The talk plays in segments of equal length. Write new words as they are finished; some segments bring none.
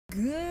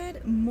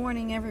Good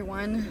morning,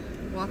 everyone.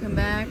 Welcome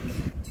back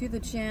to the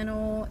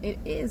channel. It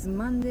is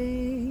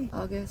Monday,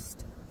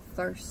 August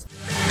 1st.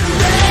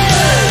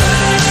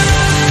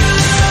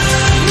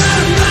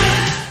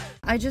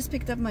 I just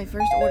picked up my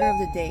first order of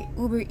the day.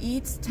 Uber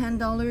Eats,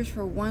 $10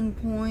 for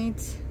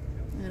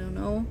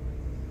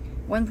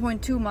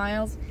 1.2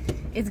 miles.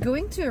 It's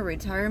going to a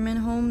retirement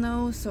home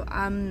though, so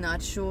I'm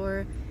not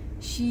sure.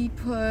 She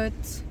put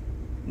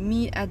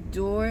meet at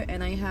door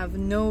and I have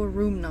no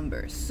room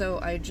number, so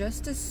I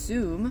just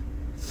assume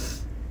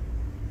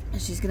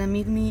she's gonna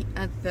meet me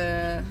at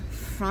the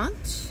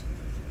front.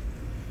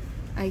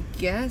 I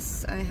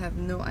guess. I have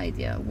no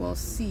idea. We'll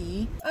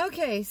see.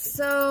 Okay,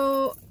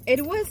 so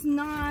it was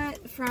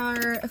not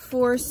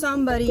for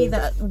somebody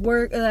that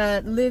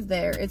lived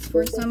there. It's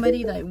for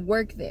somebody that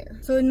worked there.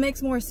 So it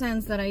makes more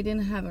sense that I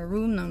didn't have a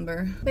room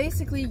number.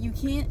 Basically, you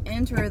can't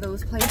enter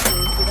those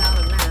places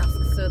without a mask.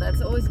 So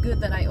that's always good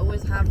that I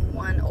always have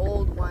one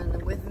old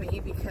one with me,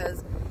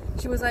 because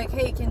she was like,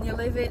 hey, can you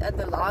leave it at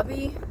the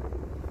lobby?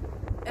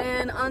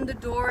 And on the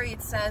door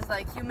it says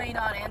like, you may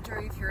not enter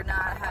if you're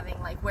not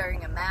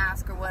wearing a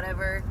mask or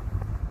whatever.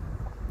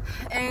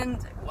 And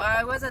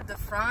I was at the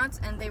front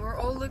and they were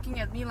all looking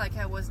at me like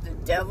I was the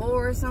devil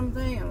or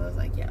something. I was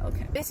like, yeah,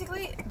 okay.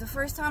 Basically, the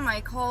first time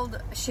I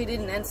called, she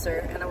didn't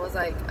answer, and I was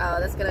like,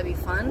 that's gonna be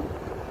fun.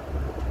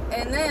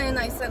 And then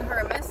I sent her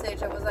a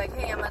message. I was like,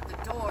 hey, I'm at the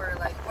door,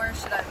 like, where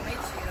should I meet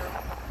you?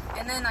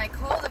 And then I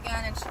called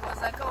again and she was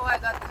like, oh, I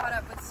got caught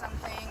up with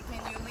something,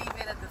 can you leave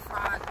it at the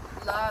front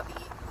lobby?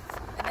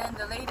 And then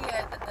the lady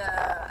at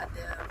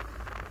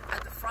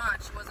the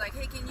front, she was like,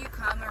 hey, can you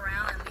come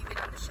around and leave it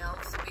on the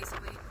shelves? So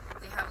basically,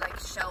 they have like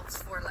shelves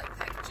for like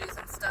packages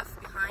and stuff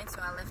behind,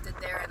 so I left it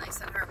there, and I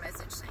sent her a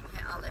message saying,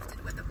 hey, I left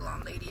it with the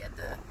blonde lady at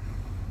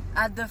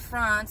the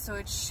front, so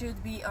it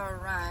should be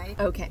alright.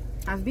 Okay,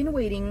 I've been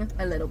waiting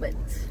a little bit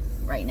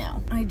right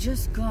now. I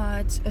just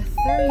got a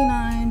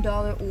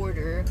 $39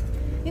 order.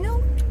 You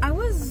know, I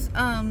was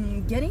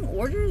getting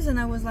orders and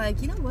I was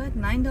like, you know what,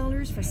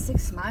 $9 for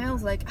 6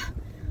 miles? Like,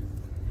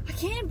 I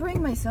can't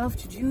bring myself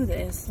to do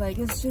this. Like,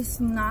 it's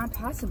just not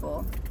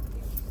possible.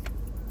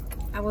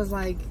 I was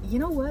like, you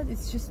know what,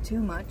 it's just too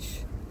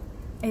much.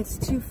 It's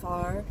too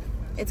far.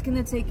 It's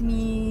gonna take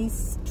me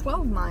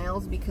 12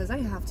 miles because I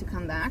have to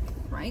come back,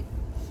 right?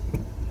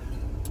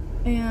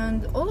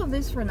 And all of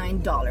this for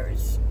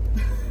 $9.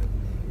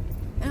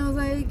 And I was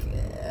like,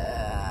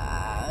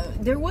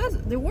 there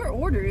were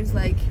orders.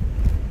 Like,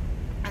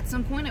 at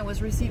some point I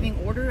was receiving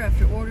order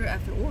after order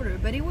after order,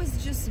 but it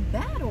was just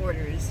bad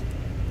orders.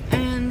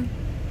 And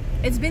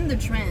it's been the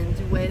trend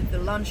with the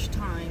lunch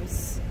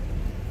times,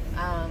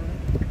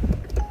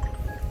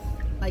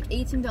 like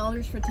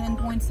 $18 for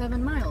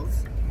 10.7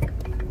 miles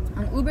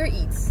on Uber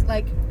Eats.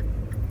 Like,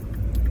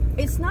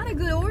 it's not a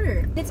good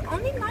order. It's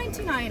only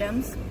 19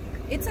 items.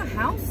 It's a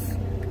house.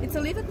 It's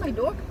a leave at my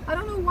door. I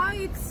don't know why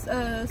it's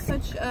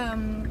such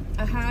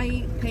a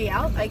high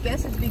payout. I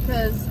guess it's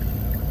because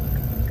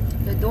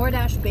the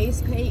Doordash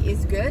base pay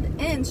is good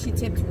and she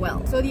tipped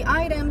well. So the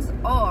items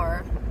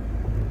are,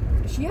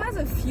 she has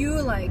a few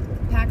like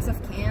packs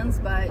of cans,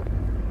 but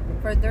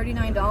for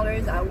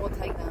 $39 I will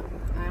take them.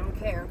 I don't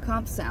care.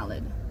 Cobb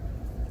salad,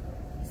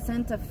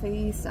 Santa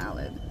Fe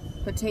salad,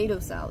 potato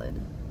salad,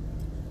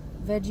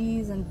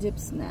 veggies and dip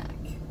snack,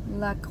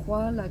 La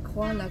Croix.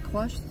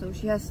 So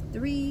she has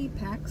 3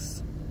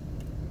 packs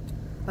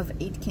of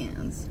 8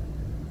 cans.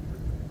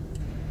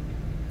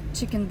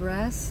 Chicken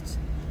breast,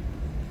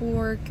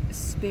 pork,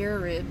 spare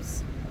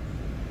ribs,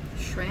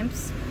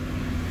 shrimps,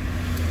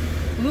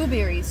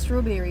 blueberries,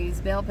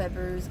 strawberries, bell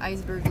peppers,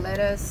 iceberg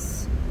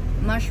lettuce,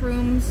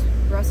 mushrooms,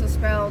 Brussels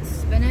sprouts,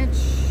 spinach,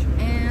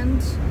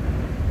 and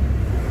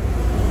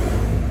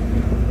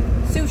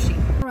sushi.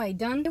 Alright,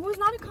 done. It was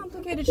not a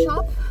complicated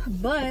shop,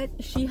 but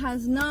she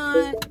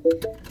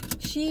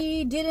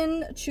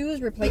didn't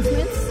choose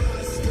replacements.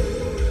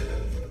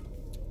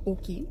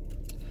 Okay.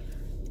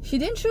 She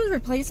didn't choose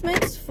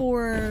replacements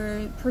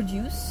for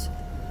produce,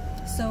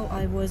 so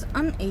I was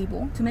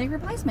unable to make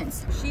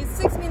replacements. She's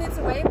 6 minutes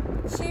away.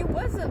 She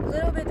was a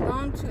little bit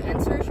long to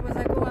answer. She was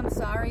like, oh, I'm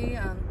sorry,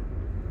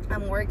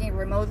 I'm working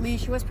remotely.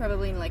 She was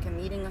probably in like a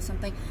meeting or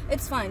something.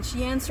 It's fine.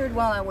 She answered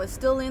while I was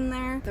still in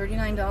there.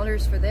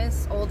 $39 for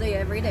this, all day,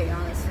 every day,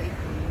 honestly.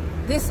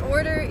 This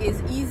order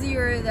is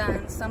easier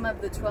than some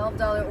of the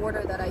 $12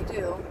 order that I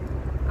do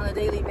on a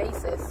daily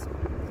basis.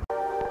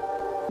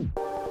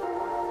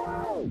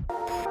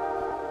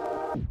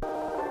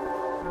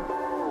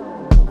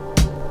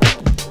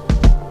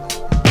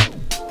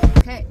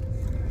 Okay,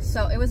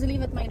 so it was a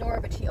leave at my door,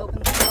 but she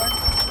opened the door.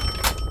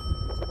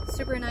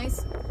 Super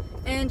nice.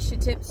 And she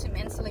tipped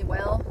immensely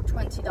well,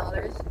 $20.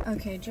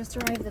 Okay, just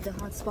arrived at the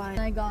hotspot.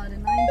 I got a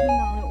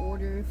 $19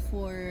 order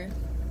for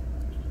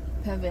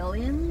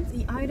pavilion.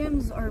 The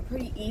items are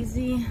pretty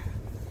easy.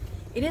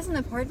 It is an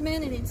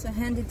apartment and it's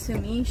handed to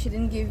me. She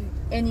didn't give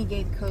any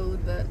gate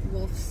code, but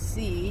we'll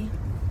see.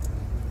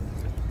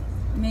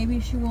 Maybe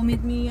she will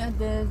meet me at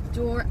the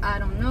door, I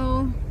don't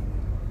know.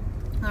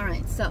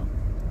 Alright, so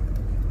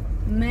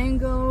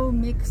mango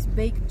mixed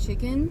baked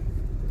chicken,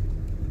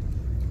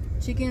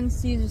 chicken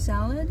Caesar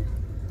salad,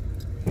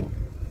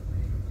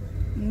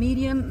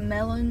 medium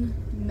melon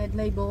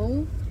medley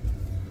bowl,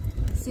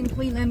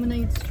 simply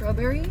lemonade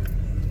strawberry,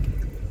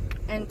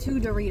 and 2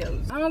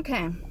 Doritos.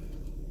 Okay,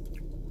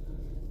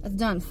 that's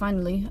done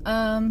finally.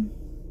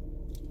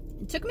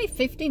 It took me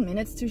 15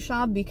 minutes to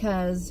shop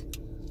because,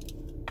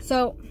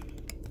 so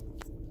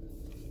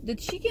the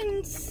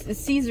chicken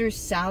Caesar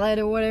salad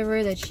or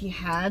whatever that she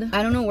had,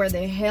 I don't know where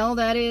the hell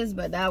that is,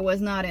 but that was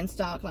not in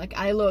stock. Like,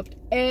 I looked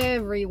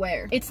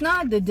everywhere. It's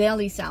not the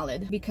deli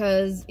salad,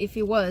 because if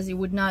it was, it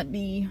would not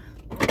be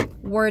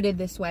worded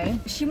this way.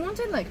 She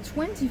wanted like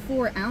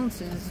 24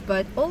 ounces,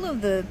 but all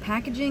of the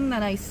packaging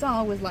that I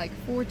saw was like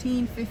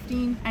 14,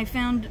 15. I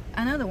found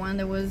another one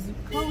that was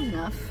close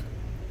enough.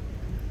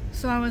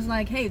 So I was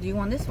like, hey, do you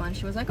want this one?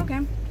 She was like, okay.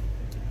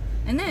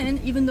 And then,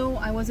 even though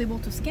I was able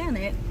to scan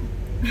it,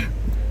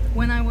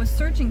 when I was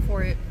searching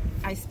for it,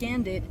 I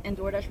scanned it and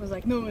DoorDash was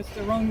like, no, it's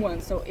the wrong one.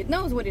 So it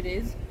knows what it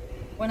is.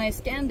 When I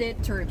scanned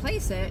it to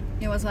replace it,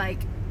 it was like,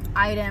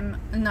 item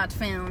not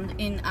found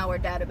in our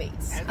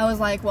database. I was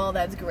like, well,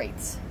 that's great.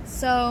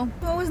 So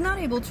I was not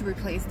able to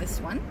replace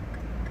this one.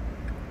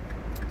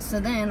 So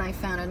then I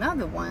found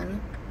another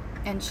one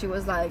and she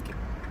was like,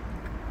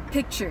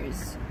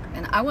 pictures.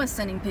 And I was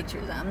sending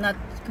pictures. I'm not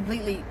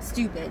completely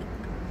stupid.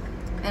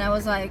 And I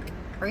was like,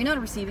 are you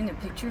not receiving the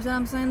pictures that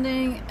I'm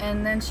sending?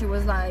 And then she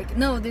was like,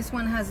 no, this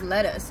one has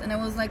lettuce. And I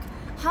was like,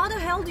 how the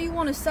hell do you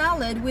want a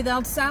salad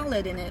without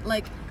salad in it?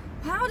 Like,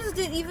 how does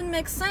it even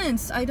make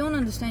sense? I don't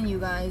understand, you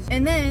guys.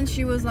 And then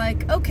she was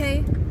like,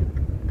 okay.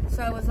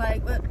 So I was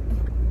like, well,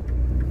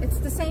 it's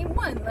the same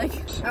one. Like,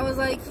 I was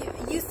like,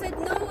 you said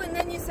no, and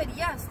then you said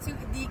yes to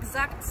the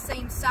exact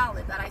same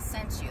salad that I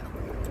sent you.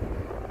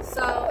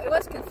 So it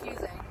was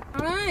confusing.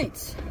 All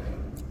right,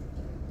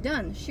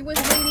 done. She was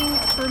waiting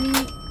for me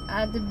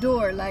at the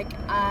door like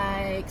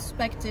I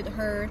expected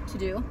her to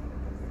do.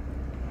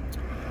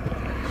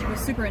 She was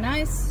super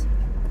nice.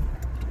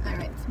 All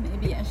right,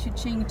 maybe I should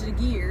change the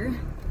gear.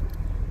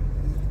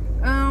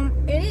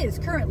 It is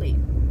currently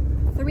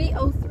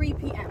 3:03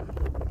 p.m.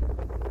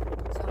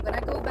 So I'm gonna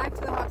go back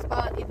to the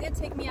hotspot. It did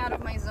take me out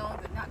of my zone,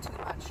 but not too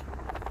much.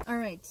 All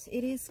right,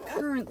 it is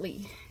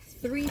currently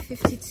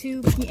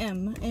 3:52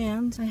 p.m.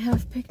 and I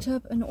have picked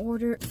up an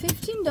order,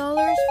 $15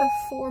 for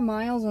 4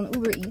 miles on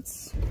Uber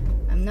Eats.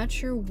 I'm not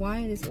sure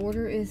why this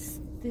order is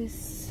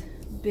this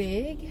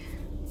big.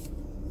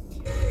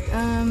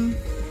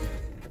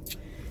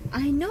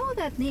 I know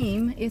that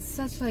name is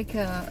such like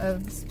a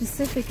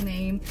specific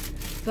name,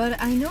 but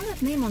I know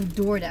that name on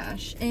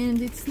Doordash and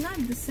it's not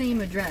the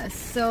same address,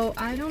 so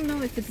I don't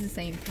know if it's the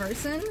same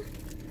person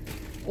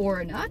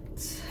or not.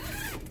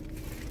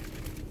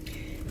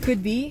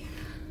 Could be.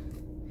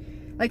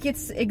 Like,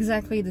 it's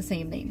exactly the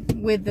same name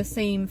with the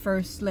same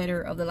first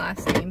letter of the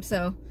last name,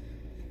 so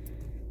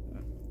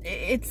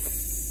it's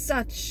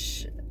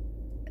such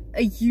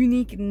a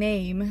unique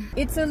name.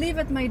 It's a leave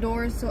at my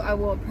door, so I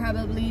will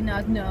probably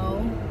not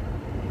know.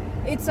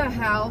 It's a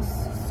house,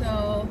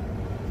 so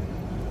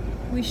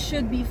we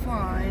should be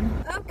fine.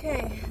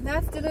 Okay,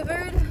 that's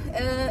delivered.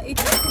 It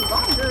took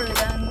longer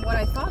than what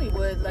I thought it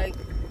would. Like,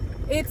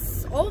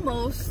 it's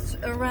almost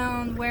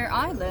around where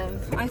I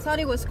live. I thought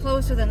it was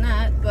closer than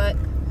that, but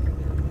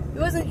it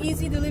was an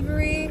easy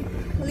delivery,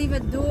 leave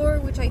at door,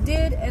 which I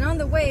did, and on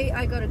the way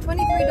I got a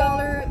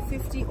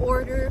 $23.50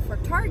 order for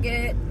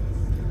Target,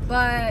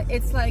 but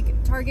it's like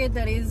Target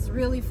that is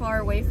really far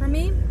away from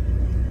me.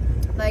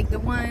 Like the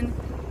one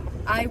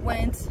I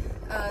went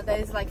that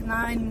is like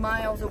 9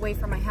 miles away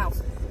from my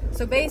house.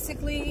 So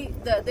basically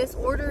this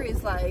order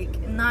is like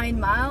 9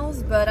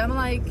 miles, but I'm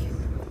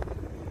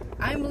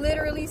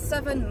literally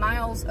 7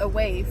 miles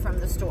away from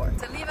the store.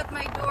 To leave at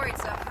my door,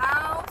 it's a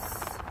house.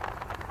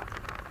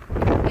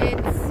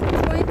 It's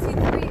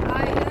 23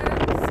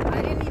 items.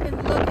 I didn't even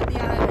look at the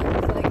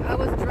items. Like, I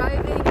was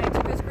driving, I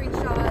took a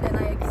screenshot, and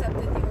I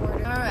accepted the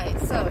order. Alright,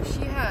 so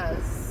she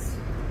has...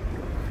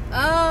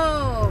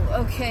 Oh,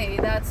 okay,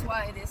 that's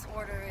why this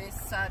order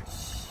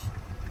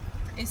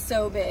is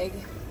so big.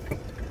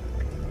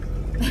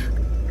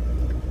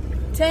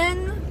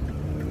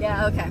 10?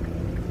 Yeah, okay.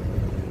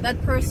 That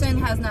person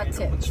has not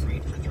tipped.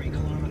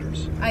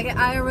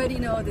 I already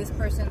know this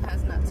person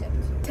has not tipped.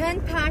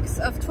 10 packs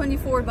of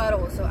 24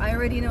 bottles, so I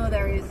already know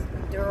there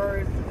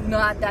are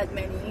not that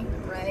many,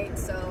 right?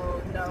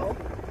 So no.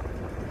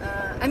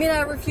 I mean,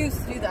 I refuse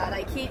to do that.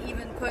 I can't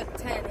even put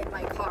 10 in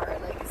my car.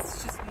 Like,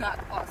 it's just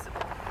not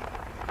possible.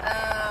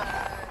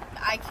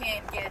 I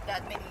can't get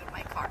that many in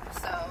my car,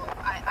 so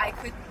I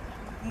could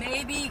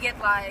maybe get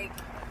like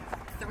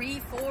 3,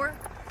 4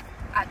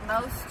 at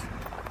most.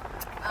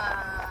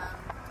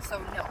 So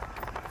no.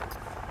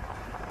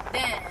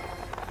 Then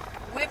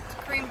whipped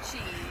cream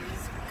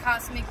cheese,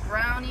 cosmic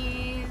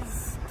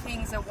brownies,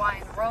 King's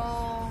Hawaiian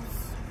rolls,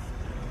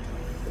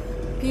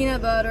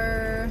 peanut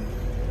butter,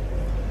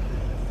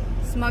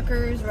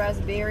 Smucker's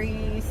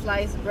raspberry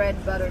sliced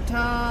bread butter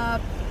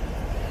top,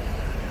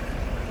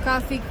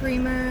 coffee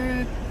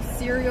creamer,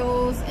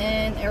 cereals,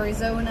 and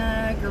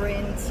Arizona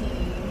green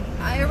tea.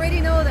 I already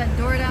know that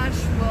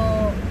DoorDash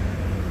will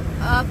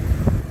up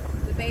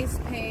base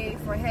pay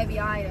for heavy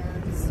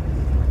items.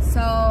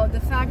 So the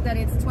fact that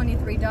it's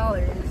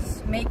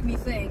 $23 make me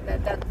think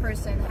that that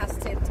person has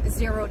tipped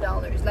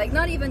 $0. Like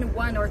not even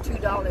 $1 or $2,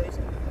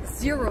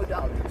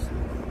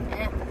 $0.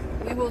 And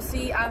we will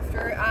see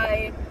after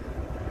I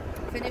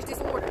finish this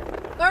order.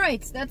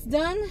 Alright, that's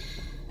done.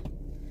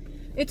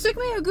 It took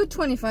me a good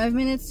 25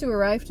 minutes to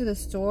arrive to the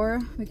store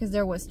because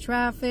there was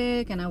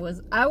traffic and I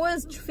was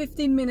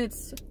 15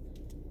 minutes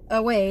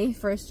away.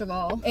 First of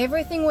all,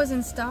 everything was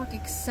in stock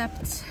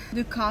except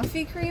the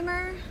coffee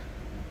creamer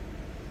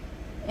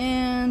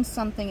and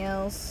something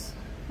else.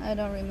 I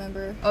don't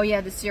remember. Oh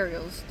yeah, the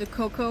cereals. The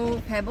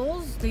Cocoa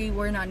Pebbles, they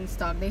were not in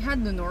stock. They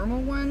had the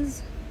normal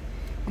ones.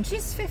 And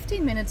she's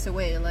 15 minutes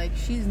away. Like,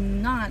 she's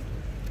not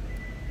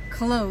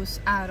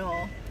close at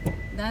all.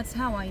 That's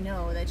how I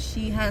know that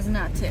she has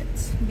not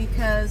tipped.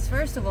 Because,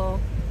 first of all,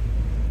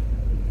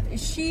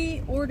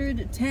 she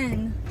ordered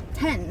 10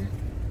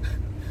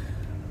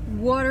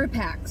 water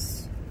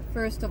packs,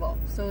 first of all.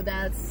 So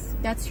that's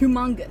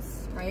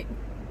humongous, right?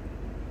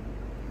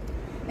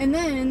 And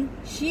then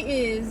she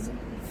is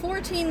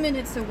 14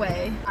 minutes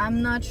away.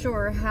 I'm not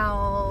sure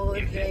how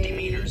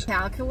they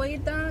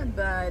calculate that,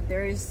 but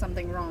there is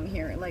something wrong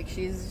here. Like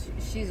she's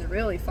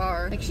really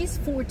far. Like she's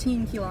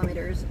 14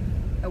 kilometers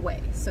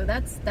away. So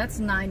that's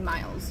 9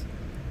 miles.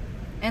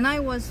 And I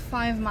was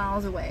 5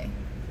 miles away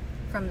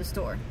from the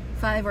store.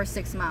 5 or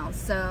 6 miles.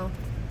 So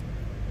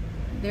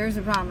there's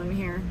a problem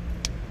here.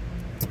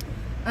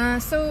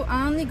 So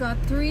I only got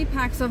 3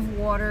 packs of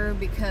water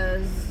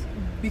because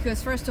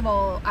first of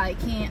all, I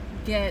can't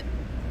get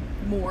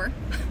more.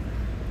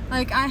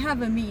 Like I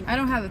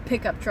don't have a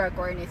pickup truck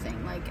or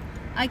anything. Like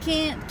I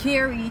can't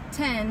carry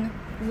 10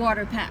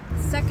 water packs.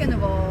 Second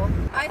of all,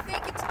 I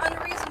think it's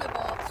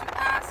unreasonable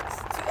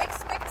to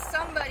expect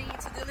somebody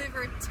to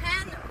deliver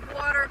 10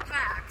 water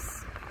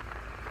packs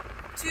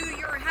to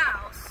your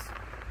house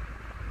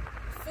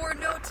for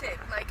no tip.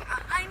 Like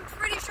I'm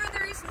pretty sure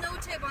there is no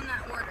tip on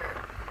that order.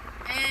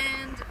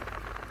 And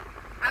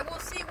I will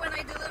see when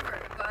I deliver,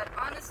 but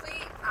honestly,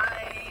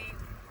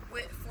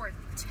 for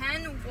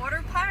 10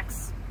 water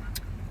packs,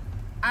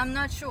 I'm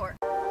not sure.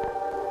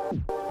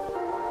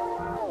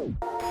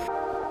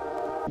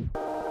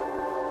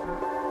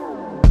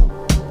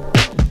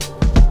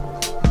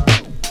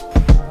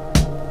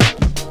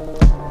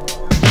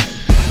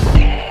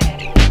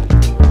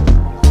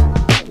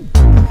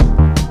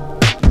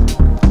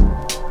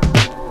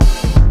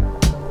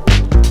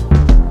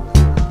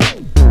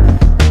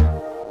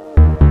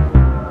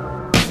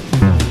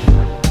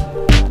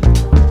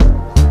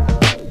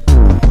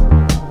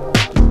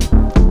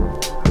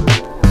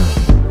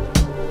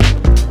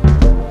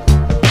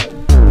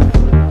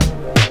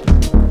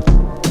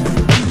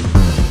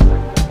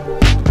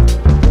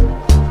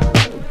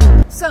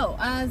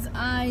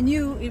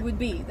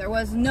 There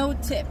was no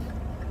tip.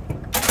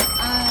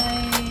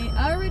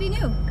 I already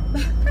knew.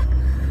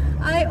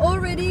 I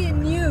already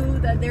knew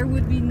that there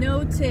would be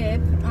no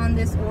tip on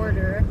this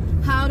order.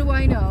 How do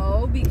I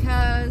know?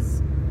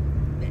 Because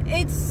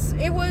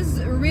it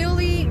was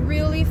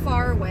really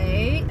far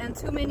away and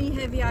too many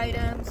heavy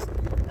items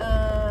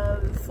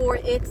for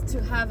it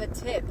to have a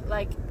tip.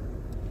 Like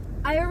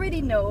I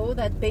already know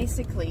that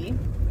basically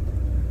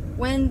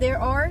when there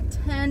are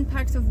 10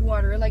 packs of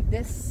water like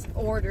this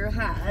order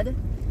had,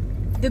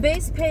 the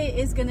base pay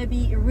is gonna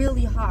be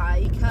really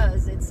high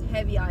because it's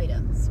heavy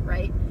items,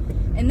 right?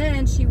 And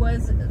then she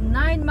was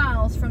 9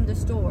 miles from the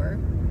store,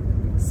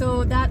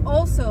 so that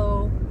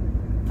also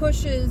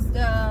pushes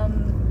the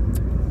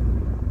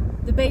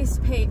base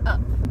pay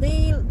up.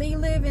 They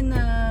live in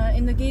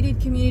the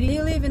gated community.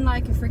 They live in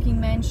like a freaking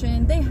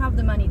mansion. They have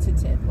the money to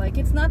tip. Like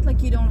it's not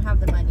like you don't have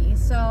the money.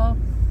 So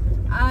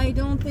I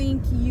don't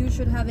think you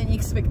should have any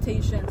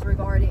expectations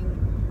regarding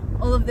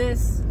all of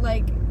this.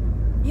 Like,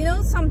 you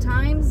know,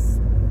 sometimes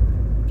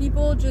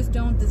people just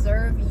don't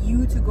deserve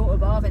you to go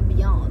above and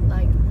beyond.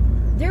 Like,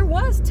 there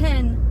was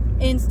 10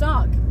 in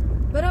stock,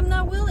 but I'm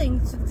not willing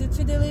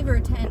to deliver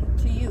 10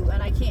 to you,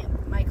 and I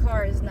can't. My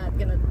car is not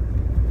gonna,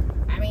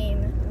 I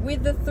mean,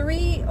 with the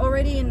 3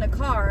 already in the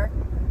car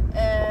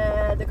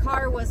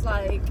was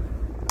like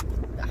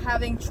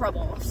having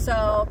trouble,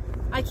 so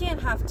I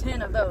can't have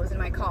 10 of those in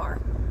my car.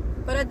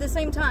 But at the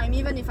same time,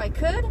 even if I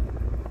could,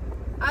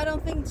 I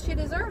don't think she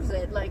deserves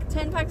it. Like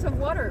 10 packs of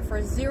water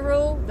for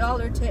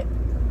 $0 tip.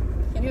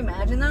 Can you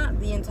imagine that?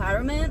 The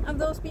entitlement of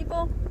those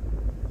people?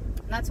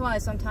 That's why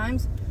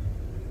sometimes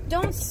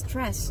don't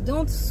stress,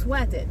 don't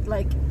sweat it.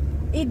 Like,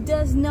 it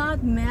does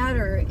not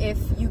matter if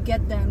you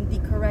get them the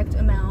correct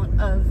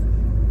amount of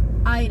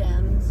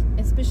items,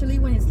 especially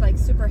when it's like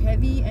super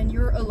heavy and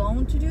you're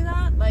alone to do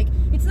that. Like,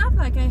 it's not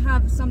like I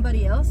have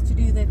somebody else to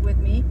do that with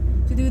me,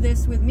 to do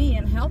this with me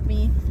and help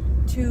me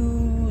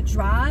to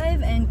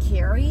drive and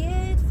carry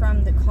it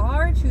from the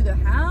car to the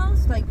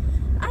house. Like,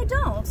 I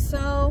don't.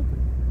 So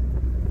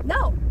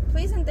no,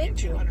 please and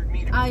thank you.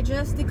 I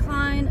just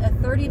declined a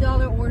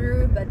 $30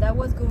 order, but that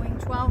was going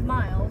 12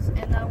 miles,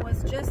 and that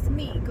was just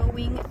me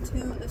going to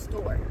the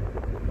store.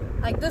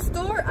 Like, the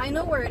store, I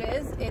know where it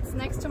is. It's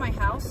next to my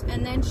house,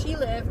 and then she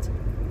lived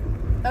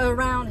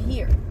around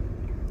here.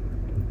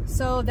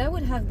 So that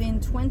would have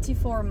been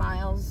 24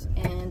 miles,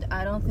 and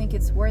I don't think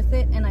it's worth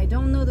it, and I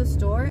don't know the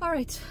store. All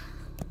right,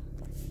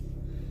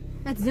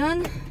 that's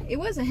done. It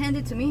wasn't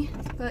handed to me,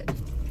 but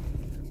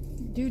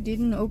dude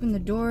didn't open the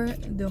door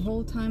the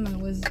whole time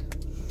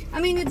I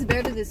mean, it's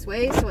better this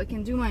way so I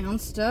can do my own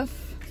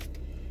stuff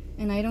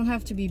and I don't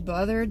have to be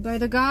bothered by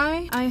the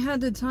guy. I had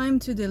the time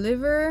to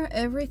deliver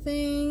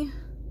everything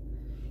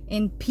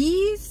in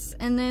peace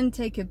and then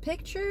take a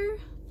picture.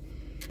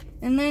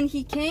 And then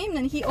he came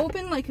and he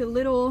opened like a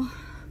little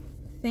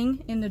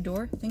thing in the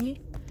door thingy.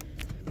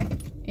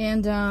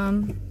 And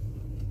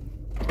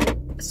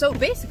so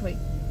basically,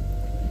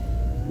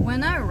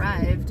 when I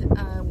arrived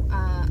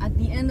at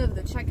the end of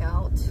the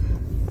checkout,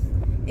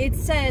 it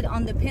said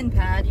on the pin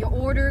pad, your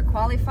order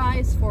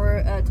qualifies for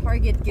a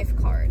Target gift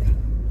card.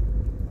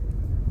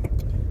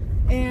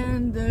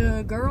 And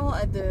the girl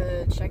at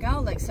the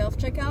checkout, like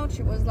self-checkout,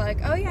 she was like,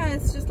 oh yeah,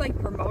 it's just like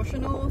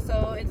promotional,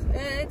 so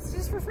it's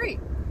just for free.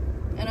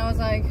 And I was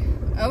like,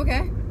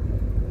 okay.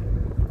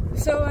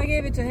 So I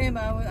gave it to him.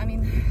 I was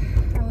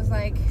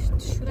like,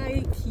 should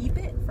I keep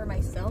it for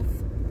myself?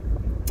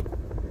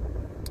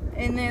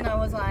 And then I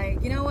was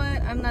like, you know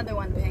what? I'm not the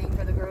one paying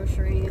for the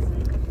groceries.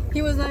 And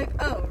he was like,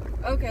 oh,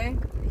 okay.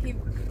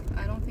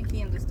 I don't think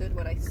he understood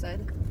what I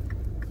said.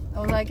 I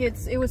was like,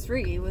 it was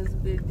free. It was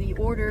the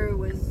order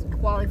was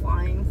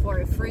qualifying for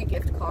a free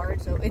gift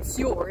card, so it's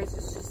yours.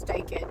 Just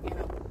take it, you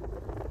know.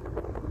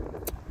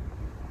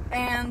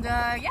 And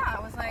yeah,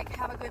 I was like,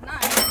 have a good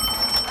night.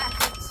 And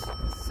left.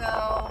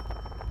 So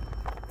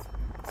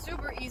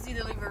super easy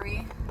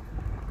delivery.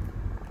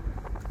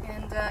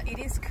 And it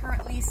is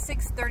currently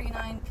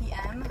 6:39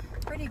 p.m.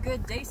 Pretty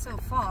good day so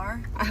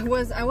far. I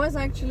was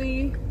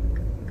actually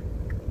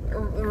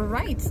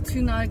right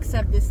to not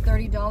accept this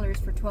 $30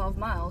 for 12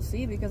 miles,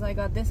 see, because I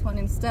got this one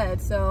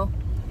instead. So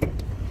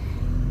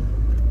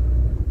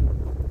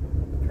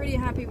pretty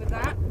happy with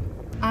that.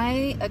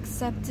 I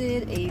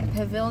accepted a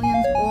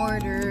Pavilion's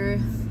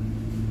order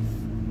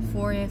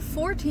for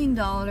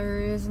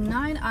 $14,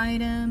 9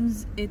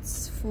 items.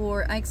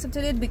 I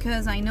accepted it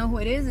because I know who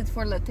it is. It's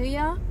for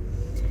Latia.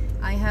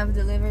 I have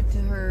delivered to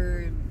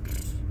her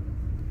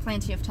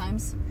plenty of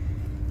times.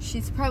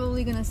 She's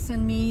probably gonna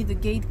send me the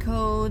gate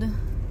code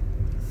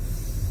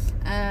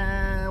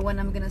when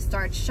I'm gonna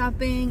start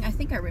shopping. I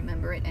think I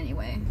remember it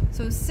anyway.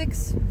 So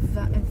 6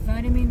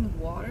 vitamin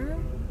water,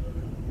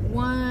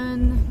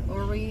 1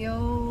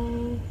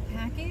 Oreo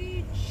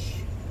package,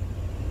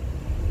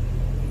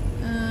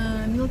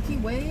 Milky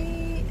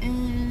Way,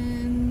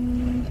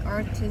 and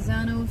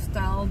artisanal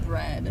style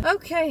bread.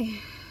 Okay,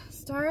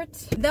 start.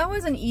 That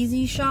was an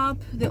easy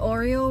shop. The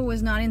Oreo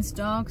was not in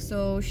stock,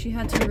 so she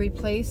had to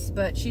replace,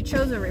 but she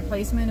chose a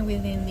replacement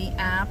within the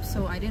app,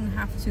 so I didn't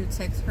have to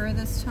text her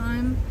this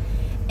time.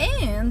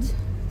 And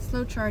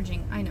slow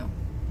charging, I know.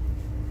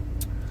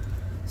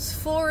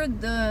 For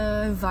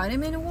the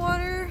vitamin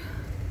water,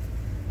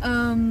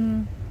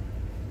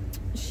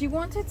 she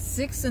wanted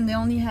 6 and they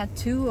only had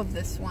 2 of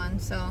this one,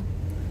 so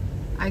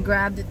I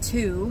grabbed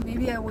 2.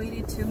 Maybe I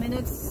waited 2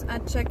 minutes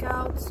at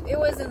checkout. It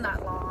wasn't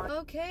that long.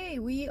 Okay,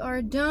 we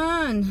are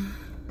done.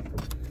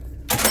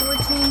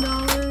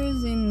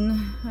 $14 in,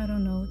 I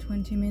don't know,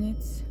 20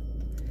 minutes.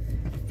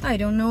 I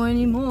don't know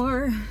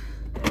anymore.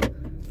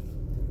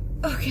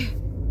 Okay.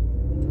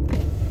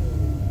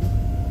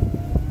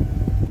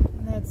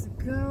 Let's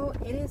go.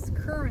 It is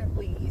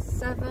currently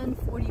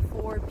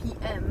 7:44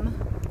 p.m.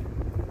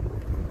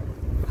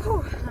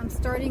 Whew, I'm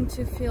starting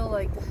to feel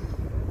like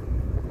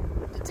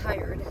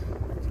tired,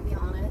 to be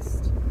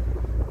honest.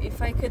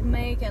 If I could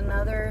make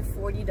another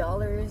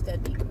 $40,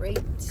 that'd be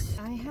great.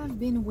 I have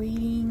been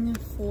waiting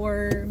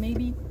for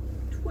maybe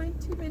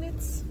 20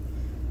 minutes.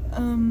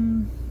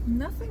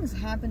 Nothing's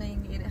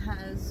happening. It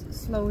has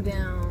slowed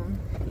down.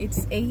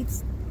 It's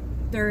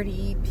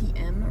 8:30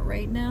 p.m.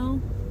 right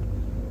now.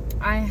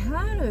 I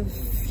had a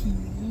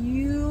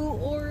few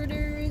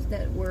orders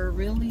that were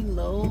really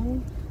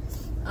low.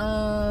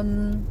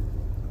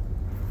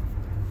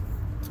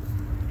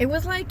 It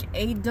was like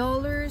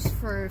 $8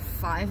 for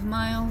 5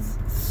 miles.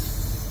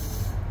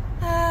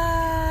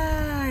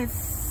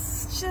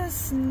 It's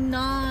just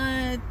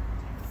not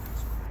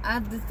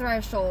at the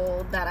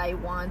threshold that I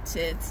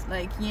wanted.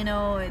 Like, you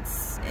know,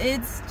 it's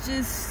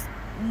just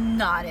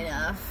not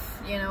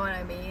enough. You know what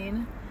I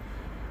mean?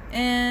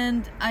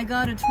 And I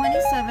got a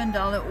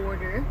 $27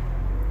 order.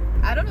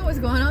 I don't know what's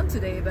going on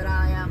today, but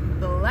I am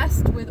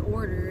blessed with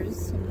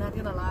orders, I'm not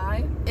gonna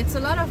lie. It's a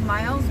lot of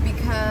miles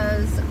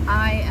because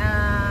I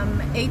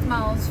am 8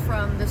 miles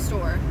from the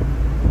store.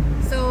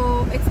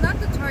 So it's not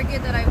the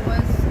Target that I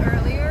was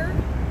earlier.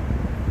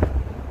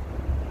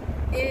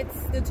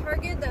 It's the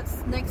Target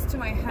that's next to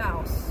my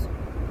house.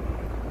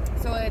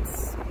 So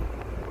it's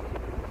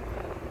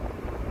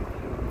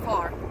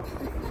far.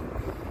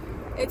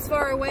 It's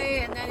far away,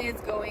 and then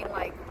it's going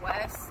like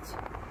west.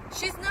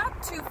 She's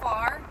not too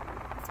far.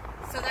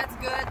 So that's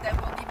good. That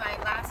will be my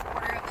last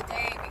order of the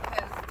day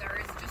because there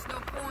is just no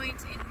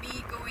point in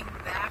me going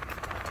back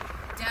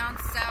down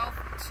south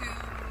to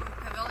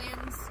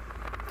Pavilions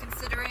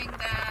considering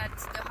that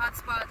the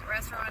hotspot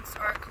restaurants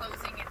are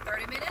closing in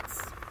 30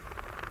 minutes.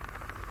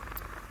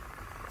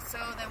 So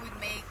that would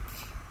make,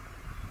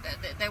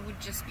 that would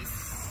just be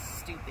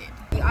stupid.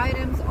 The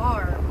items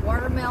are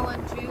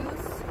watermelon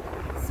juice,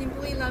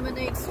 simply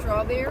lemonade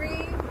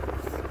strawberry,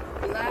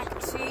 black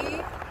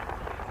tea,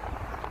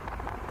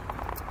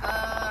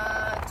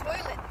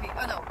 toilet paper,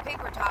 oh no,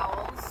 paper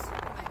towels,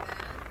 like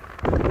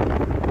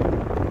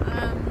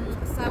that,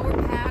 Sour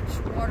Patch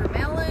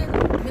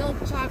watermelon, milk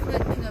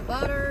chocolate peanut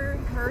butter,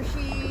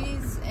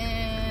 Hershey's,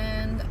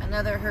 and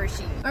another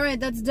Hershey. Alright,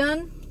 that's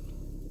done.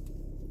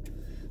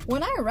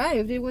 When I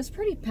arrived, it was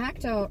pretty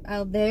packed out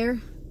there,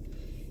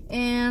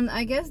 and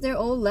I guess they're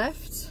all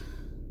left.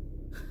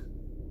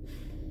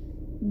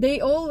 They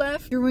all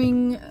left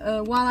during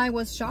while I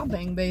was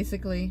shopping,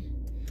 basically.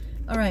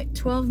 All right,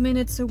 12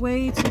 minutes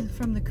away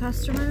from the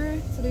customer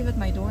to leave at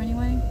my door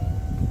anyway.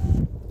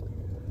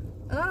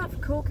 A lot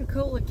of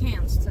Coca-Cola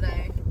cans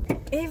today.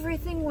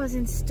 Everything was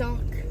in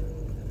stock.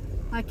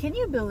 Like, can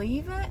you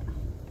believe it?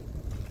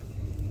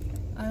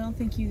 I don't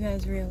think you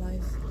guys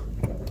realize.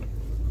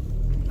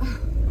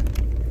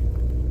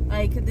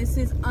 Like, this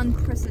is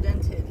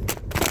unprecedented.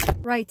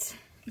 Right,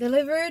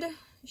 delivered.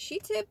 She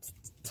tipped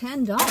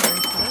 $10, so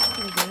that's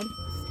pretty good.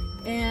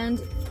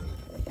 And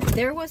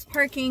there was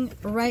parking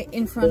right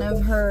in front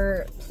of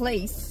her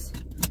place.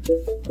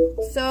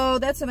 So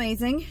that's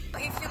amazing.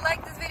 If you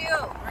like this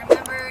video,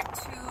 remember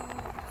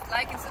to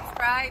like and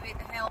subscribe. It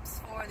helps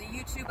for the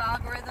YouTube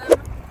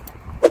algorithm.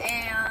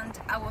 And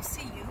I will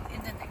see you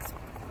in the next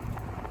one.